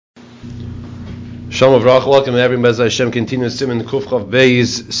Shalom Avrach, welcome everybody. Hashem continues Siman Kufchav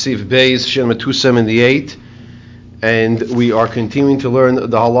Beis, Seif Beis, Shin 278, and we are continuing to learn the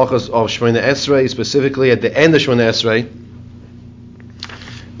halachas of Shemona Esrei, specifically at the end of Shemona Esrei,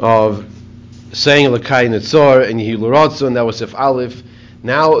 of saying Lakai Netzor and Yehu liratzon. That was Seif Aleph.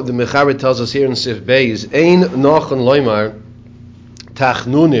 Now the Mechaber tells us here in Seif Beis, Ein Nachon Loimar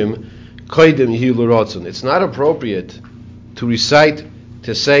Tachnunim Koidem Yehu liratzon. It's not appropriate to recite,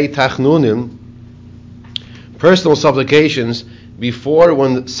 to say Tachnunim, personal supplications, before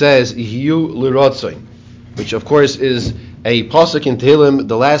one says Yehu liratzon, which of course is a pasuk in Tehillim,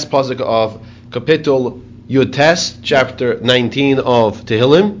 the last pasuk of Kapitel Yutes, chapter 19 of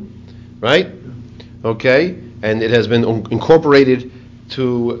Tehillim, right? Okay, and it has been incorporated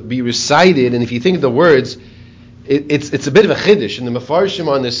to be recited. And if you think of the words, it's a bit of a chiddush. And the Mefarshim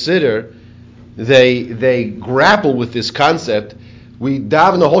on the Siddur, they grapple with this concept. We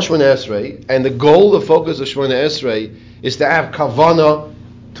daven the whole Shemona Esrei, and the goal, the focus of Shemona Esrei is to have kavana,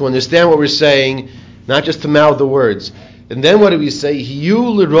 to understand what we're saying, not just to mouth the words. And then what do we say?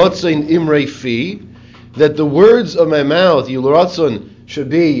 Yehu liratzon imrei fi, that the words of my mouth, Yehu liratzon,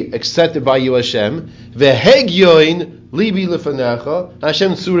 should be accepted by you, Hashem. Vehegyoin libi lefanecha,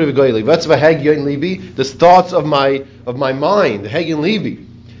 Hashem tzuri v'goyli. That's vehegyoin libi, the thoughts of my mind, hegyon libi.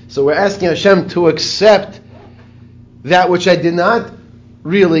 So we're asking Hashem to accept that which I did not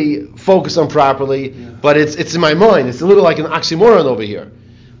really focus on properly, but it's in my mind. It's a little like an oxymoron over here.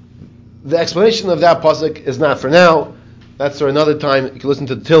 The explanation of that pasuk is not for now. That's for another time. You can listen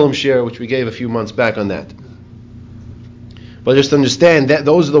to the Tillim share, which we gave a few months back on that. But just understand that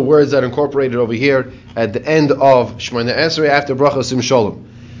those are the words that are incorporated over here at the end of Shemona Esrei after Bracha Sim Shalom.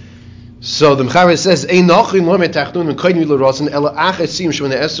 So the Mechaber says, Ein nachin lo metachnun kodim liratzon ela achas sim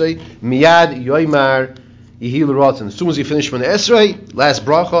Shemona Esrei miyad yoymar Yehu liratzon. As soon as you finish Shemona Esrei, last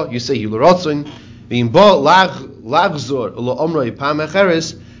bracha, you say Yehu liratzon. V'im bo lagzor lo omroi pam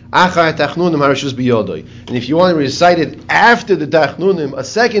acheres achar tachnunim harashus biyodoy. And if you want to recite it after the tachnunim a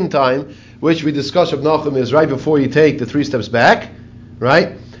second time, which we discussed of Nachum is right before you take the 3 steps back,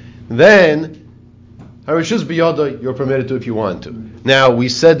 right? Then harashus biyodoy, you're permitted to if you want to. Now we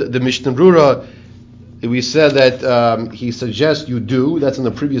said the Mishna Berura, we said that he suggests you do. That's on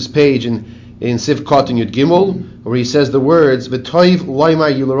the previous page in Sif Kotin Yud Gimel, where he says the words V'toiv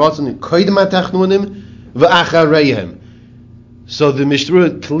loymar Yehu liratzon koidem hatachnunim v'achareihem. So the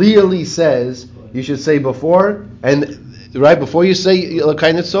Mishna clearly says you should say before, and right before you say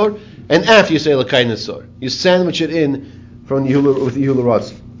Lakai Netzor, and after you say Lakai Netzor. You sandwich it in from with Yehu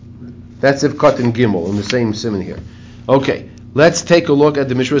liratzon. That's Sif Kotin Gimel in the same simon here. Okay, let's take a look at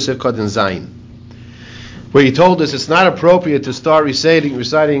the Mishna Sif Kotin Zayin, where he told us it's not appropriate to start reciting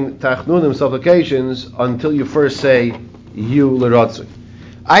Tachnunim supplications until you first say Yehu liratzon.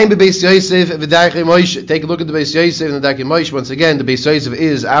 I'm the Beis Yosef v'Darkei Moshe. Take a look at the Beis Yosef and the Darkei Moshe. Once again, the Beis Yosef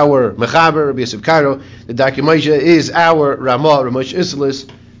is our Mechaber, Rabbi Yosef Karo. The Darkei Moshe is our Ramah, Ramosh Islis,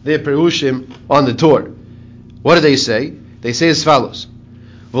 their Perushim on the Torah. What do they say? They say as follows.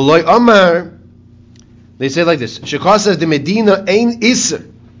 V'loi Omar, they say like this. Shekasas de Medina ein Iser.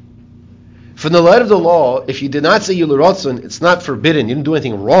 From the letter of the law, if you did not say Yehu liratzon, it's not forbidden. You didn't do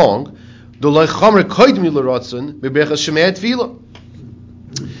anything wrong.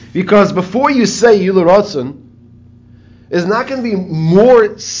 Because before you say Yehu liratzon, it's not going to be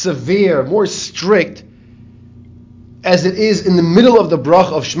more severe, more strict, as it is in the middle of the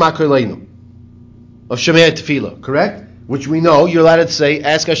brach of Shema Koleinu, of Shemei Tefila, correct? Which we know you're allowed to say,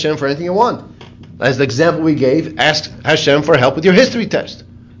 ask Hashem for anything you want. As the example we gave, ask Hashem for help with your history test.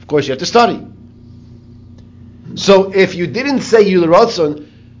 Of course, you have to study. So if you didn't say Yehu liratzon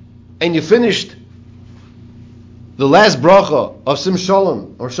and you finished the last bracha of Sim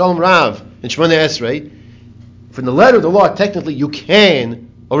Shalom or Shalom Rav in Shemona Esrei, from the letter of the law, technically you can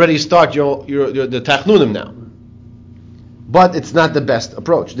already start your the Tachnunim now. But it's not the best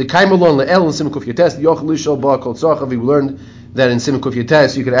approach. The Kaimalon Le'el in Sim Kuf Yates, the Yochel Lishol Ba Kol Tzachav, we learned that in Sim Kuf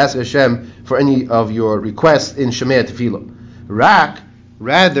Yates you could ask Hashem for any of your requests in Shemei Tefila.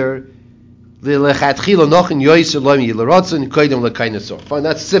 Rather, fine,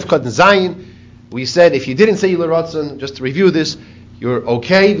 that's Sifkat Zayin. We said if you didn't say Yehu liratzon, just to review this, you're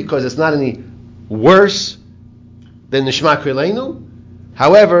okay because it's not any worse than the Shema Koleinu.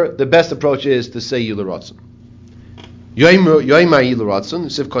 However, the best approach is to say Yehu liratzon. Yoymar Yehu liratzon,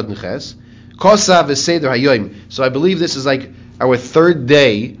 Sifkat Neches, Kosav v'Seder Hayoym. So I believe this is like our third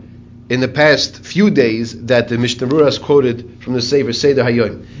day in the past few days that the Mishna Berura has quoted from the Sefer Seder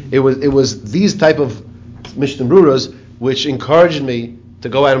Hayoym. It was these type of Mishna Beruras which encouraged me to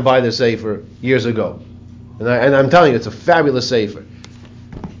go out and buy the Sefer years ago. And I'm telling you, it's a fabulous Sefer.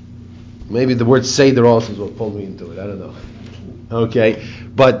 Maybe the word Seder also is what pulled me into it. I don't know. Okay,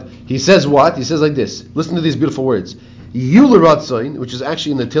 but he says what? He says like this. Listen to these beautiful words. Yehu liratzon, which is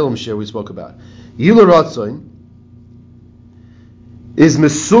actually in the Tilim share we spoke about. Yehu liratzon is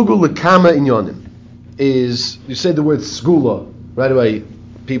mesugul lekama inyanim. Is, you say the word skula, right away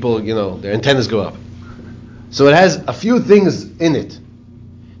people, their antennas go up. So it has a few things in it.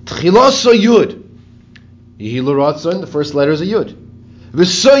 Tchilaso yud. Yehu liratzon, the first letter is a yud.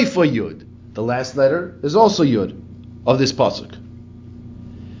 V'seif yud. The last letter is also yud of this pasuk.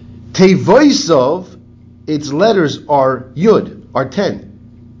 Tevoisov, its letters are yud, are 10.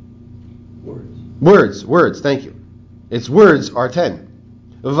 Words, thank you. Its words are 10.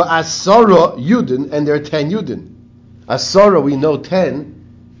 V'asara yudin, and there are 10 yudin. Asara, we know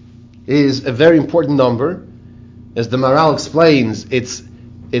 10 is a very important number. As the Maral explains, it's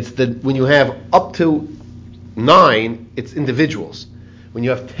when you have up to 9, it's individuals. When you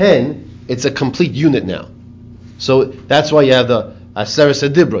have 10, it's a complete unit now. So that's why you have the Aseres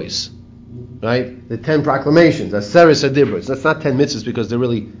Adibros, right? The 10 proclamations, Aseres Adibros. That's not 10 mitzvahs because they're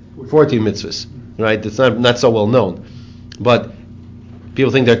really 14 mitzvahs, right? It's not so well known. But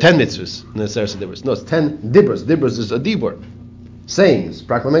people think there are 10 mitzvahs in the Aseres Adibros. No, it's 10 dibros. Dibros is a dibur, sayings,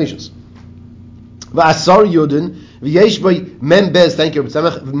 proclamations. V'asar yudin v'yesh by membez. Thank you,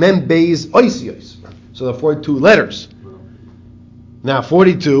 membez oisios. So the 42 letters. Now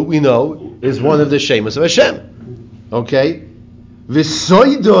 42 we know is one of the shemas of Hashem. Okay,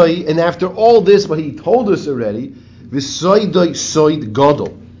 v'soidoi, and after all this, what he told us already, v'soidoi soid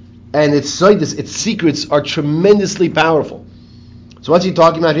gadol, and its secrets are tremendously powerful. So what's he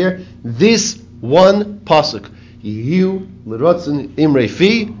talking about here? This one pasuk, Yehu liratzon imrei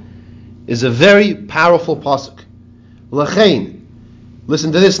fi, is a very powerful pasuk. L'chein,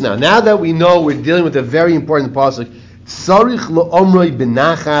 listen to this now. Now that we know we're dealing with a very important pasuk, tzarich la'omroi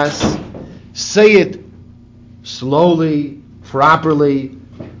b'nachas, say it slowly, properly,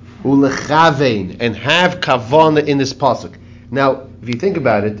 ulechavein, and have kavana in this pasuk. Now, if you think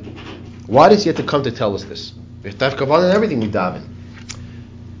about it, why does he have to come to tell us this? We have to have kavana in everything we daven.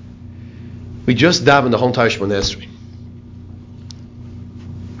 We just daven the whole entire Shemona Esrei.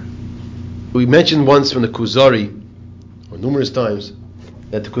 We mentioned once from the Kuzari, or numerous times,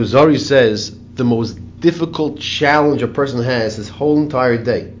 that the Kuzari says the most difficult challenge a person has his whole entire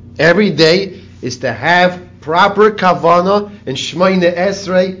day. Every day is to have proper kavana and Shemona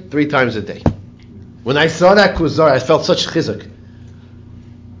Esrei 3 times a day. When I saw that Kuzari, I felt such chizuk.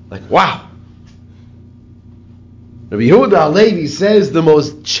 Like, wow. Rabbi Yehuda Halevi says the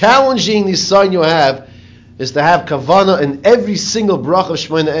most challenging nisan you have is to have kavana in every single brach of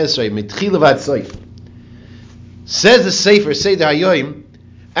Shemona Esrei, mitchila v'ad seif. Says the sefer, say the hayoim,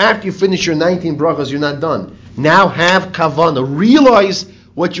 after you finish your 19 brachas, you're not done. Now have kavana. Realize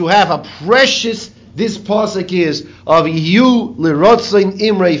what you have, how precious this pasuk is of Yehu liratzon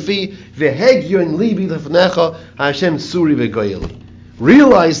imrei fi v'hegyon libi lefnecha Hashem tzuri v'goyeli.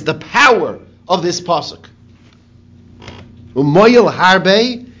 Realize the power of this pasuk. Umoyel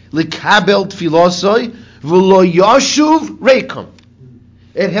harbe likabel tfilosoi v'lo yashuv reikam.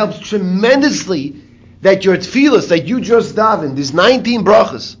 It helps tremendously that your tefillas that you just davened, these 19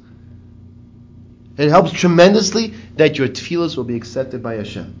 brachas, it helps tremendously that your tefillas will be accepted by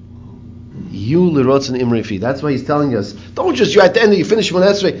Hashem. Yehu liratzon imrei fi. That's why he's telling us, don't just, you're at the end, you finish Shemona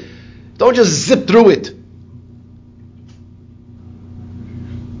Esrei, don't just zip through it.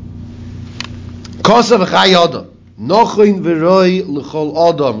 Kosav chay adam. Nochoin v'roi l'chol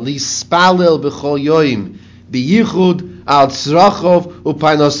adam lispalel b'chol yoim b'yichud al tzrachov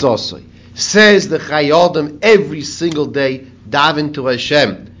u'parnasosoi. Says the Chai Adam every single day, daven to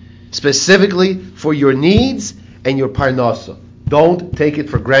Hashem, specifically for your needs and your parnasa. Don't take it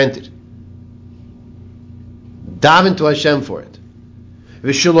for granted. Daven to Hashem for it.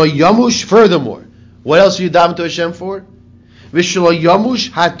 V'shelo yamush, furthermore, what else are you daven to Hashem for? V'shelo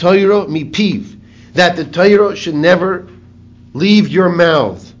yamush ha'toiro mipiv, that the Torah should never leave your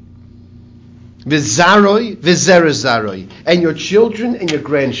mouth. V'zaroi v'zerazaroi, and your children and your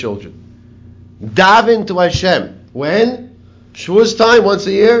grandchildren. Daven to Hashem. When? Shavuos time, once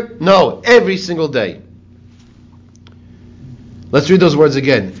a year? No, every single day. Let's read those words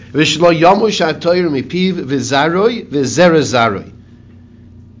again. V'shlo yamush ha'toiro mipiv v'zaroi v'zerazaroi.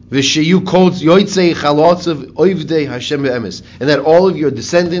 V'sheyu kol yotzei chalotzav oivdei Hashem be'emes. And that all of your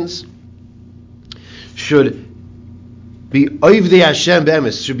descendants should be oivdei Hashem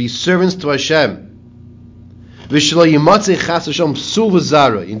be'emes, should be servants to Hashem. V'shlo yimatzei chas Hashem psul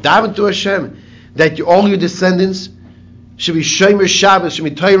v'zaroi. And daven to Hashem that all your descendants should be shomer Shabbos, should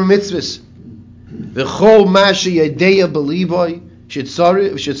be Torah mitzvahs. V'chol ma she'yadeya b'liboy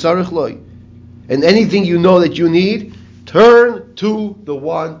shetzarich loy. And anything you know that you need, turn to the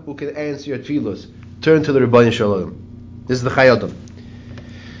one who can answer your tefillos. Turn to the Rebbeinu Shalom. This is the Chayotam.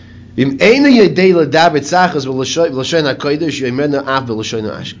 And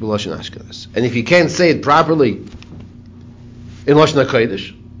if you can't say it properly in Lashon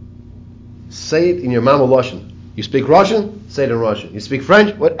HaKodesh, say it in your Mama Lashon. You speak Russian, say it in Russian. You speak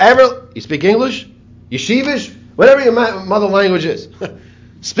French, whatever. You speak English, Yeshivish, whatever your mother language is.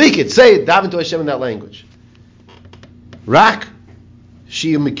 Speak it, say it, daven to Hashem in that language. Rak,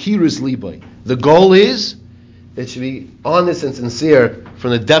 Shia Mekiris Libai. The goal is it should be honest and sincere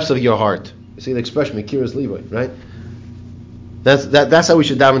from the depths of your heart. You see the expression Mekiris Libai, right? That's how we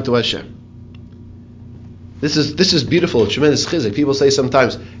should daven to Hashem. This is beautiful, tremendous chizik. People say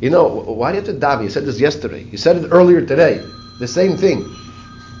sometimes, why do you have to daven? You said this yesterday. You said it earlier today. The same thing.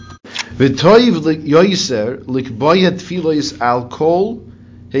 V'toiv yoyser likboyet tfilos al kol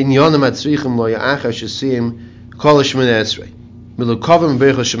heinyonim atzrichim lo ya'acha shesim kol shemini esrei milukovim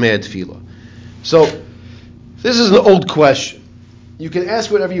b'echa shemei tefila. So this is an old question. You can ask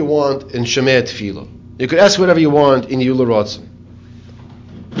whatever you want in Shemei Tefila. You can ask whatever you want in Yehu liratzon.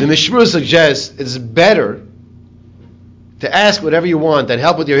 The Mishna suggests it's better to ask whatever you want that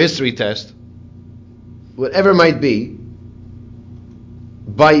help with your history test, whatever it might be,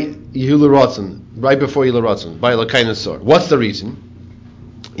 by Yehu liratzon, right before Yehu liratzon, by Lakai Nesor. What's the reason?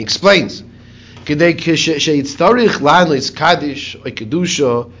 He explains. Kidei sheyitztarich lanlis kadish or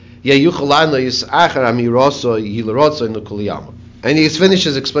kedusha yeyuchal lanlis achar amiroso Yehu liratzon l'kuliyama. And he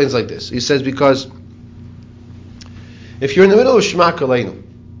finishes, explains like this. He says, because if you're in the middle of Shema Kaleinu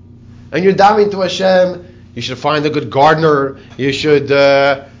and you're davening to Hashem, you should find a good gardener. You should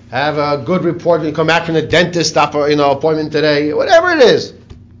have a good report when you come back from the dentist appointment today. Whatever it is,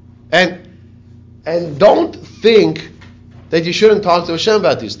 and don't think that you shouldn't talk to Hashem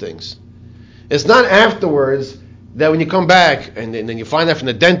about these things. It's not afterwards that when you come back and then you find out from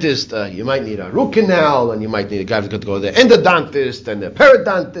the dentist, you might need a root canal, and you might need a guy to go to the endodontist and the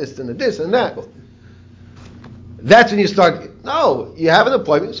periodontist and the this and that. That's when you start. No, you have an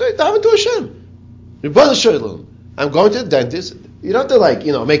appointment. Say, daven to Hashem. I'm going to the dentist. You don't have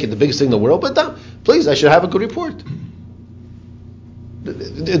to make it the biggest thing in the world, but please, I should have a good report.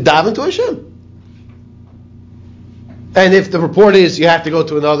 Daven to Hashem. And if the report is you have to go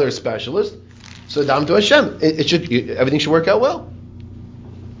to another specialist, so daven to Hashem. Everything should work out well.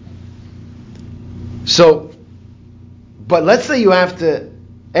 So, but let's say you have to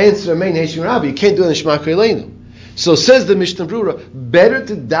answer a main Heshin Rabbi. You can't do it in Shema Kaleinu. So says the Mishna Berura, better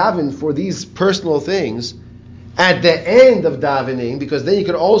to daven for these personal things at the end of davening, because then you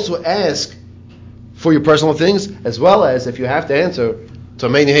can also ask for your personal things, as well as if you have to answer to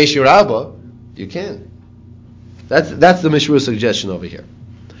Meini Heishi Rabba, you can. That's the Mishra's suggestion over here.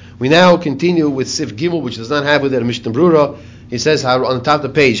 We now continue with Sif Gimel, which does not have with it a Mishna Berura. He says on the top of the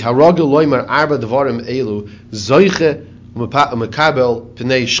page, Haragil loymar arba dvarim elu zoiche mekabel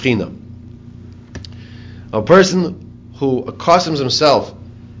pnei shchina. A person who accustoms himself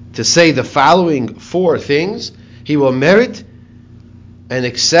to say the following four things, he will merit and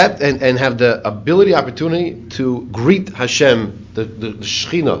accept and have the opportunity to greet Hashem, the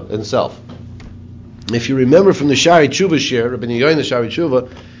Shechina itself. If you remember from the Shari Tshuva share, Rabbi Yoyin the Shari Tshuva,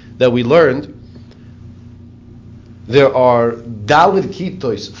 that we learned, there are Dalit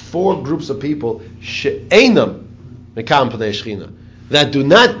Kitois, four groups of people, She'enam Mekam Pnei Shechina, that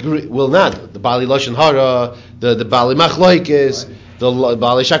will not, the Bali Lashon Hara, the Bali Machloikis, the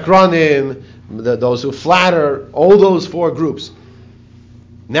Bali Shakranim, those who flatter, all those four groups.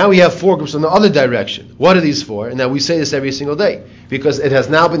 Now we have four groups in the other direction. What are these four? And now we say this every single day, because it has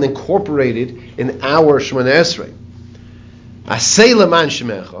now been incorporated in our Shemona Esrei. Asay leman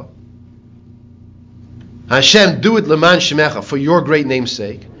shemecha, Hashem, do it leman shemecha, for your great name's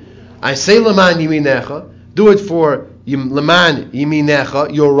sake. I say leman yiminecha, do it for leman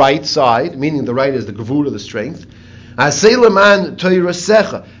yiminecha, your right side, meaning the right is the gevura, the strength. I say leman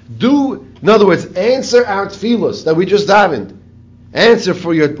toirasecha, do, in other words, answer our tefillos that we just davened. Answer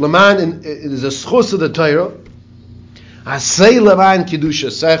for your leman, and it is a schus of the Torah. I say leman kedusha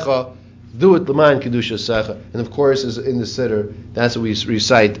secha, do it leman kedusha secha, and of course, is in the siddur. That's what we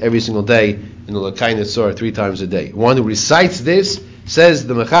recite every single day in the Lakai Nesor 3 times a day. One who recites this, says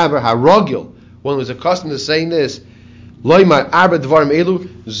the mechaber harogil, one who is accustomed to saying this, loymar arba dvarim elu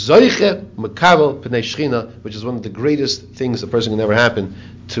zoiche mekabel pnei shchina, which is one of the greatest things a person can ever happen,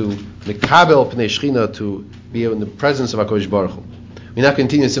 to mekabel pnei shchina, to be in the presence of HaKadosh Baruch Hu. We now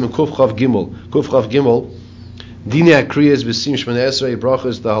continue in Simon Kuf Chav Gimel. Kuf Chav Gimel, Dinei Kriyas B'Sim Shemona Esrei,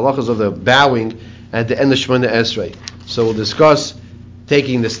 brachas, the halachas of the bowing at the end of Shemona Esrei. So we'll discuss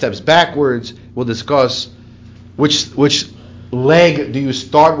taking the steps backwards. We'll discuss which leg do you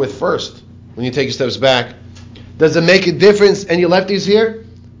start with first when you take your steps back. Does it make a difference? Any lefties here?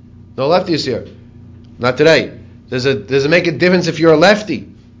 No lefties here. Not today. Does it make a difference if you're a lefty?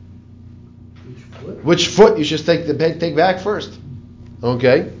 Which foot you should take back first?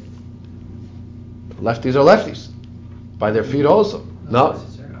 Okay. Lefties are lefties. By their feet also. No?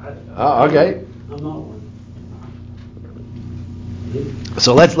 Okay. I'm not one.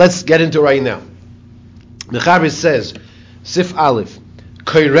 So let's get into it right now. The Chabad says, Sif Aleph,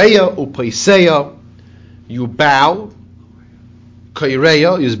 Kaireya upaiseya, you bow.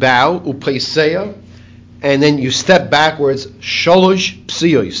 Kaireya is bow, upaiseya, and then you step backwards. Shalosh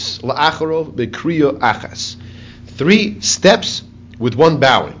psiyos la'acharov bekriya achas. 3 steps with 1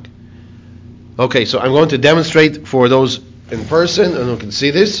 bowing. Okay, so I'm going to demonstrate for those in person, and you can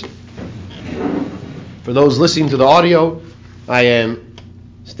see this. For those listening to the audio, I am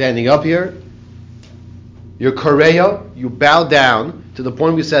standing up here. Your koreya, you bow down to the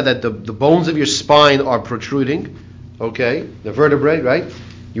point we said that the bones of your spine are protruding. Okay, the vertebrae, right?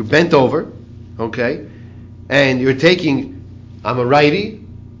 You bent over. Okay, and you're taking, I'm a righty,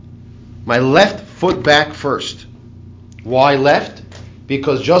 my left foot back first. Why left?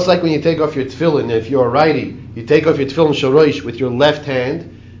 Because just like when you take off your tefillin, if you're a righty, you take off your tefillin shorosh with your left hand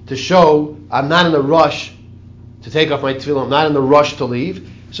to show I'm not in a rush to take off my tefillin, I'm not in the rush to leave.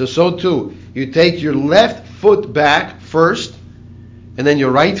 So too, you take your left foot back first, and then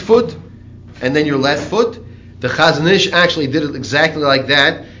your right foot, and then your left foot. The Chazon Ish actually did it exactly like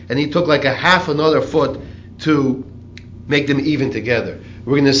that, and he took like a half another foot to make them even together.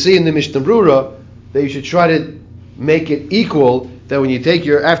 We're going to see in the Mishna Berura that you should try to make it equal, that when you take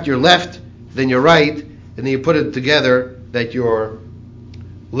after your left, then your right, and then you put it together, that your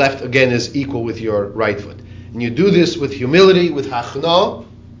left again is equal with your right foot. And you do this with humility, with hachna,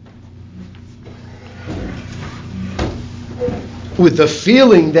 with the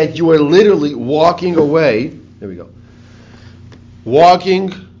feeling that you are literally walking away. There we go.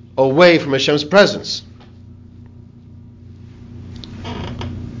 Walking away from Hashem's presence.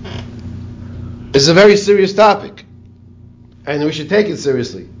 It's a very serious topic, and we should take it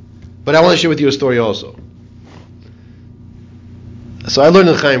seriously. But I want to share with you a story also. So I learned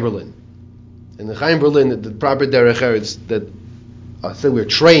in Chaim Berlin. In the Chaim Berlin, the proper derech eretz that I said we're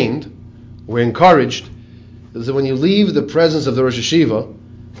trained, we're encouraged, is that when you leave the presence of the Rosh Hashiva,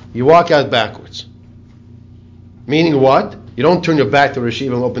 you walk out backwards. Meaning what? You don't turn your back to Rosh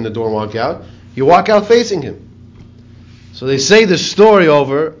Hashiva and open the door and walk out. You walk out facing him. So they say the story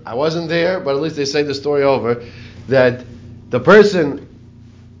over, I wasn't there, but at least they say the story over, that the person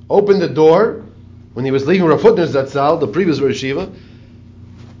opened the door when he was leaving Rav Hutner's Zatzal, the previous Rosh Hashiva.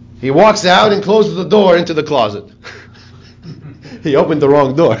 He walks out and closes the door into the closet. He opened the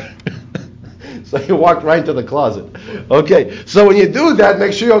wrong door. So he walked right into the closet. Okay, so when you do that,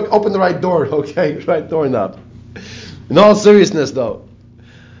 make sure you open the right door, okay? Right doorknob. In all seriousness though,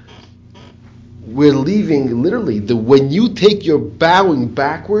 we're leaving literally, when you take your bowing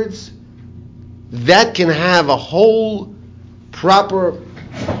backwards, that can have a whole proper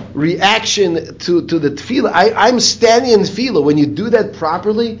reaction to the tefillah. I'm standing in tefillah. When you do that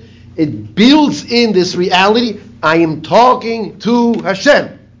properly, it builds in this reality, I am talking to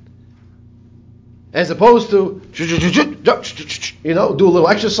Hashem. As opposed to, do a little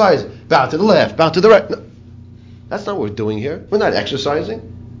exercise, bow to the left, bow to the right. No, that's not what we're doing here. We're not exercising.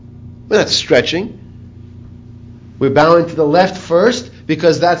 We're not stretching. We're bowing to the left first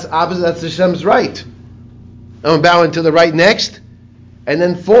because that's opposite, that's Hashem's right. And we're bowing to the right next, and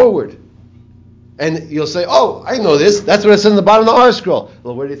then forward. And you'll say, oh, I know this. That's what it says in the bottom of the R scroll.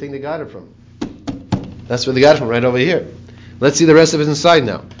 Well, where do you think they got it from? That's where they got it from, right over here. Let's see the rest of it inside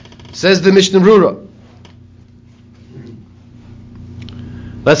now. Says the Mishna Berura.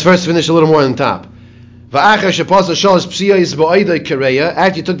 Let's first finish a little more on the top. After you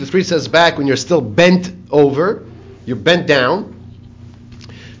took the 3 steps back, when you're still bent over, you're bent down.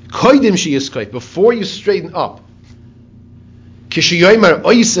 Before you straighten up. When you say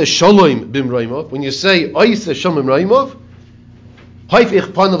Oise Shalom Bimroimov,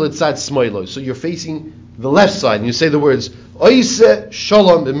 so you're facing the left side, and you say the words Oise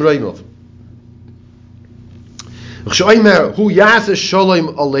Shalom Bimroimov.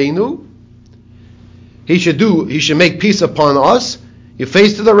 He should make peace upon us. You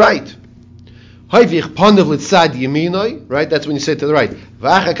face to the right. Right? That's when you say to the right.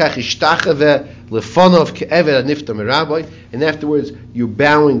 And afterwards, you're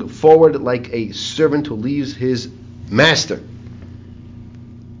bowing forward like a servant who leaves his master.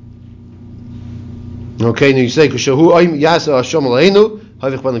 Okay, and you say,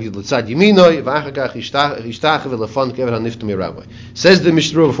 Says the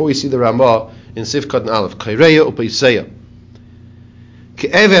Mishna before we see the Ramah in Sif Katan Aleph.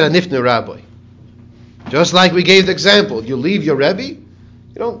 Just like we gave the example, you leave your Rebbe, you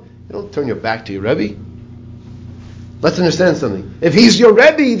don't turn your back to your Rebbe. Let's understand something. If he's your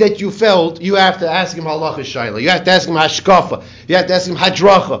Rebbe that you felt, you have to ask him halacha shayla. You have to ask him hashkafa. You have to ask him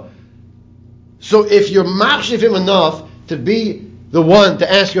hadracha. So if you're machshiv him enough to be the one to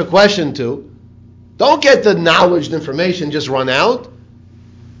ask your question to, don't get the knowledge and information just run out.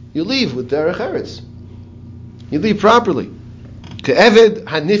 You leave with derech eretz. You leave properly. Ke'eved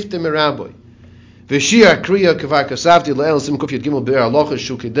hanifte meraboy. V'shir kriya kvar kasavti le'el sim kuf yud gimel be'er alocha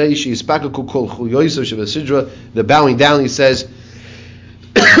shu kedei she'ispakaku kol chuyoysav shebesidra. The bowing down, he says,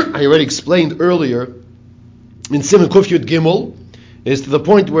 I already explained earlier, in Simon Kuf Yud Gimel, is to the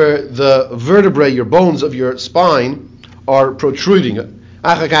point where the vertebrae, your bones of your spine, are protruding. That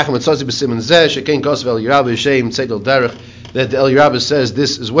the El Yerabah says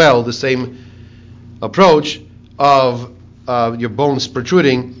this as well, the same approach of your bones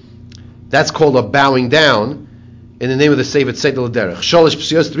protruding. That's called a bowing down in the name of the seif at Seidel Derech. Sholish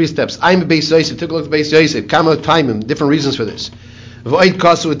Psiyos, 3 steps. I'm a Beis Yosef, took a look at Beis Yosef, Kama Taimim, different reasons for this. V'oid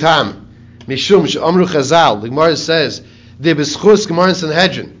Kasu Tam, Mishum, She'omru Chazal, the Gemara says, De Beschus Gemara in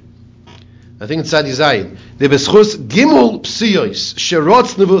Sanhedrin, I think it's Sadi Zayin, De Beschus Gimul Psiyos,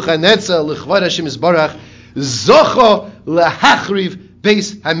 Sherotz Nebuchadnezzar, L'chvar Hashem Yisbarach, Zocho L'hachriv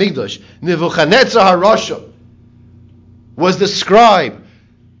Beis Hamikdash. Nebuchadnezzar HaRasha was the scribe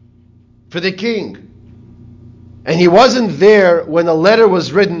for the king. And he wasn't there when a letter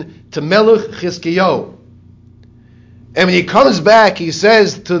was written to Melech Chizkiyahu. And when he comes back, he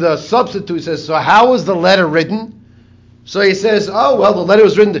says to the substitute, he says, so how was the letter written? So he says, oh, well, the letter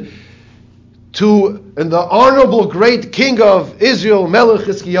was written to the honorable great king of Israel, Melech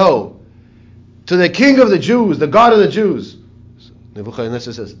Chizkiyahu, to the king of the Jews, the God of the Jews. So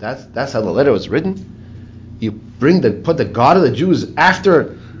Nebuchadnezzar says, that's how the letter was written? You put the God of the Jews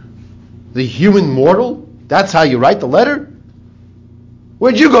after the human mortal? That's how you write the letter?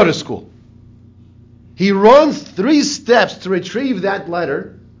 Where'd you go to school? He runs 3 steps to retrieve that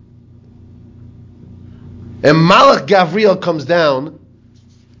letter, and Malach Gavriel comes down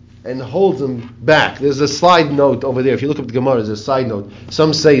and holds him back. There's a side note over there. If you look up the Gemara, there's a side note.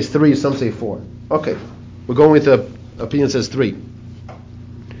 Some say 3, some say 4. Okay, we're going with the opinion that says 3.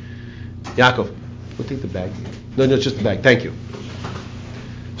 Yaakov, we'll take the bag. No, it's just the bag. Thank you.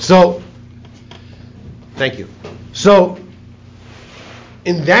 Thank you. So,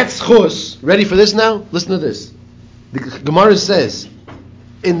 in that schus, ready for this now? Listen to this. The Gemara says,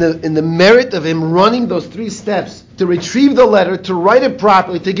 in the merit of him running those 3 steps to retrieve the letter, to write it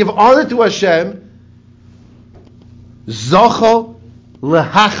properly, to give honor to Hashem, Zocho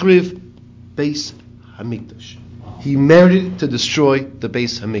lehachriv Beis Hamikdash. He merited to destroy the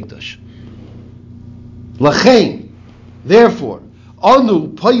Beis Hamikdash. Lachein, therefore, anu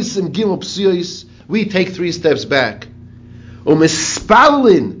paisim gimel psiyos, we take 3 steps back.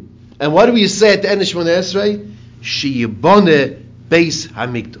 Umispalin, and what do we say at the end of Shemona Esrei? Sheyibone Beis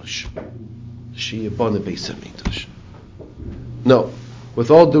Hamikdash. Sheyibone Beis Hamikdash. No,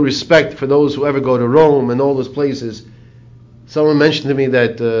 with all due respect for those who ever go to Rome and all those places, someone mentioned to me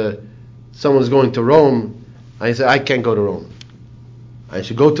that someone's going to Rome. I said, I can't go to Rome. I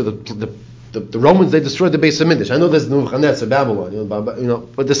should go to the Romans. They destroyed the Beis Hamikdash. I know there's Nebuchadnezzar, Babylon,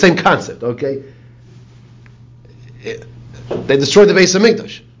 but the same concept, okay? They destroyed the Beis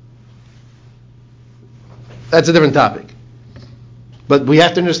Hamikdash. That's a different topic. But we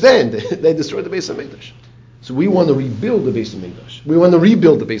have to understand, they destroyed the Beis Hamikdash. So we want to rebuild the Beis Hamikdash. We want to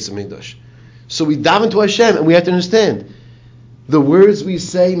rebuild the Beis Hamikdash. So we dive into Hashem, and we have to understand, the words we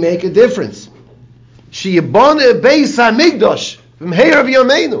say make a difference. Sheyibone Beis Hamikdash from Heirav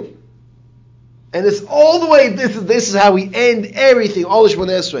Yameinu. And it's all the way, this is how we end everything, all the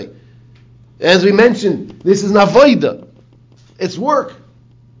Shemona Esrei. As we mentioned, this is Navoida. It's work.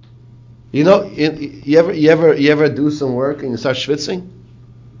 You ever do some work and you start schwitzing?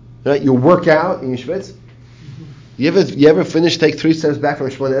 Right? You work out and you schwitz. You ever finish, take 3 steps back from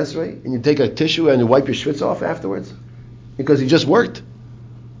Shemona Esrei and you take a tissue and you wipe your schwitz off afterwards? Because you just worked.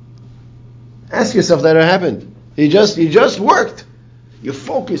 Ask yourself that it happened. You just worked. You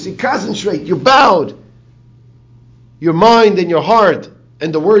focus, you concentrate, you bowed. Your mind and your heart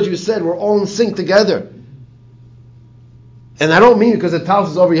and the words you said were all in sync together. And I don't mean because the towel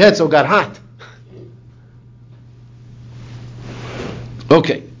is over your head so it got hot.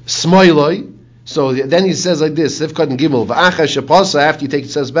 Okay, Smoiloi. So then he says like this, Sifkat and Gimel, V'acha shepasa, after you take the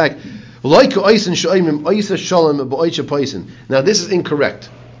steps back, Now this is incorrect.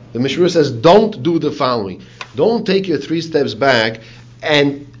 The Mishna says don't do the following. Don't take your 3 steps back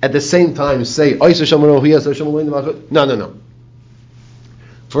and at the same time say no.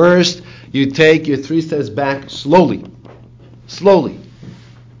 First, you take your 3 steps back slowly.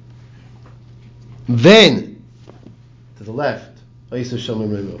 Then to the left, to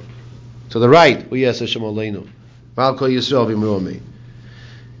the right,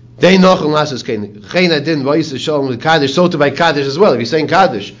 so to by Kaddish as well. If you're saying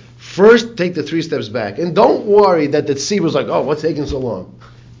Kaddish, first take the 3 steps back. And don't worry that the tzibur was like, oh, what's taking so long?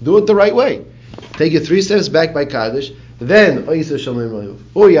 Do it the right way. Take your 3 steps back by Kaddish, then okay.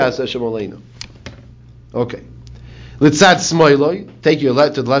 Litzad smoiloi, take your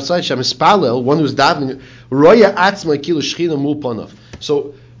left to the left side. Shamis palel, one who's davening. Roya atzma kilu shchina mul panav.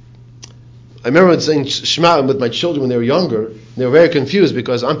 So I remember saying Shema with my children when they were younger. They were very confused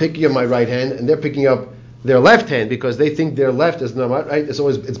because I'm picking up my right hand and they're picking up their left hand because they think their left is not right. It's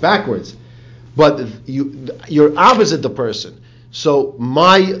always it's backwards. But you're opposite the person. So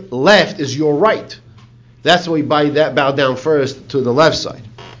my left is your right. That's why we bow down first to the left side.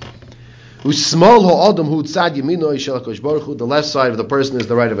 The left side of the person is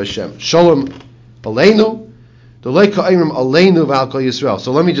the right of Hashem. Shalom aleinu, aleinu v'al Yisrael.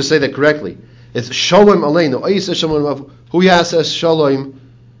 So let me just say that correctly. It's Shalom aleinu. Who says Shalom?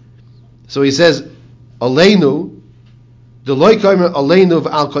 So he says aleinu. The loikaimer aleinu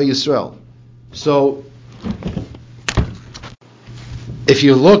v'al Yisrael. So if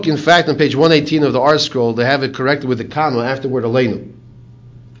you look, in fact, on page 118 of the R scroll, they have it corrected with the comma after word aleinu.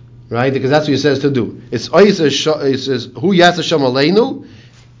 Right? Because that's what he says to do. It says, Hu Yas Hashem Aleinu,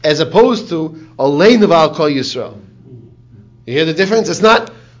 as opposed to Aleinu V'al Kol Yisrael. You hear the difference? It's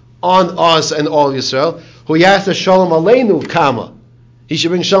not on us and all Yisrael. Hu Yas Hashem Aleinu, comma. He should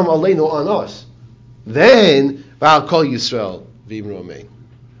bring Shalom Aleinu on us. Then, V'al Kol Yisrael, V'imru Amen.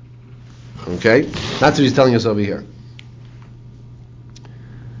 Okay? That's what he's telling us over here.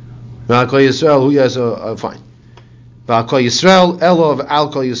 V'al Kol Yisrael, Hu Yas, fine. When you say the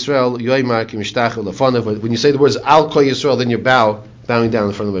words Al Kol Yisrael, then you bowing down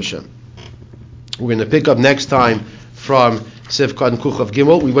in front of Hashem. We're going to pick up next time from Seif Katan Kuchav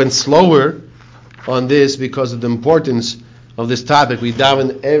Gimel. We went slower on this because of the importance of this topic. We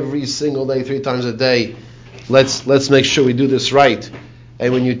daven every single day, 3 times a day. Let's make sure we do this right.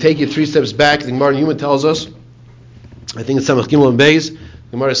 And when you take your 3 steps back, the Gemara Yuma tells us, I think it's Samach Gimel and Beis, the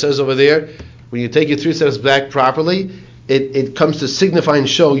Gemara says over there, when you take your 3 steps back properly, it comes to signify and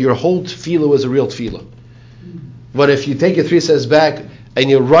show your whole tefillah was a real tefillah. But if you take your 3 steps back and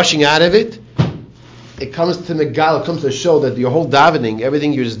you're rushing out of it, it comes to Megal, it comes to show that your whole davening,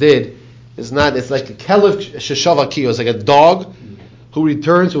 everything you just did, is not, it's like a kelev sheshavakio, it's like a dog who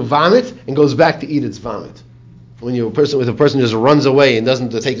returns with vomit and goes back to eat its vomit. When a person just runs away and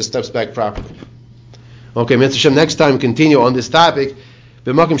doesn't take the steps back properly. Okay, Mitzvah Hashem, next time continue on this topic.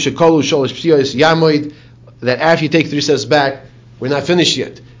 That after you take 3 steps back, we're not finished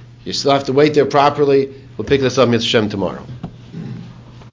yet. You still have to wait there properly. We'll pick this up, Mitzvah Hashem, tomorrow.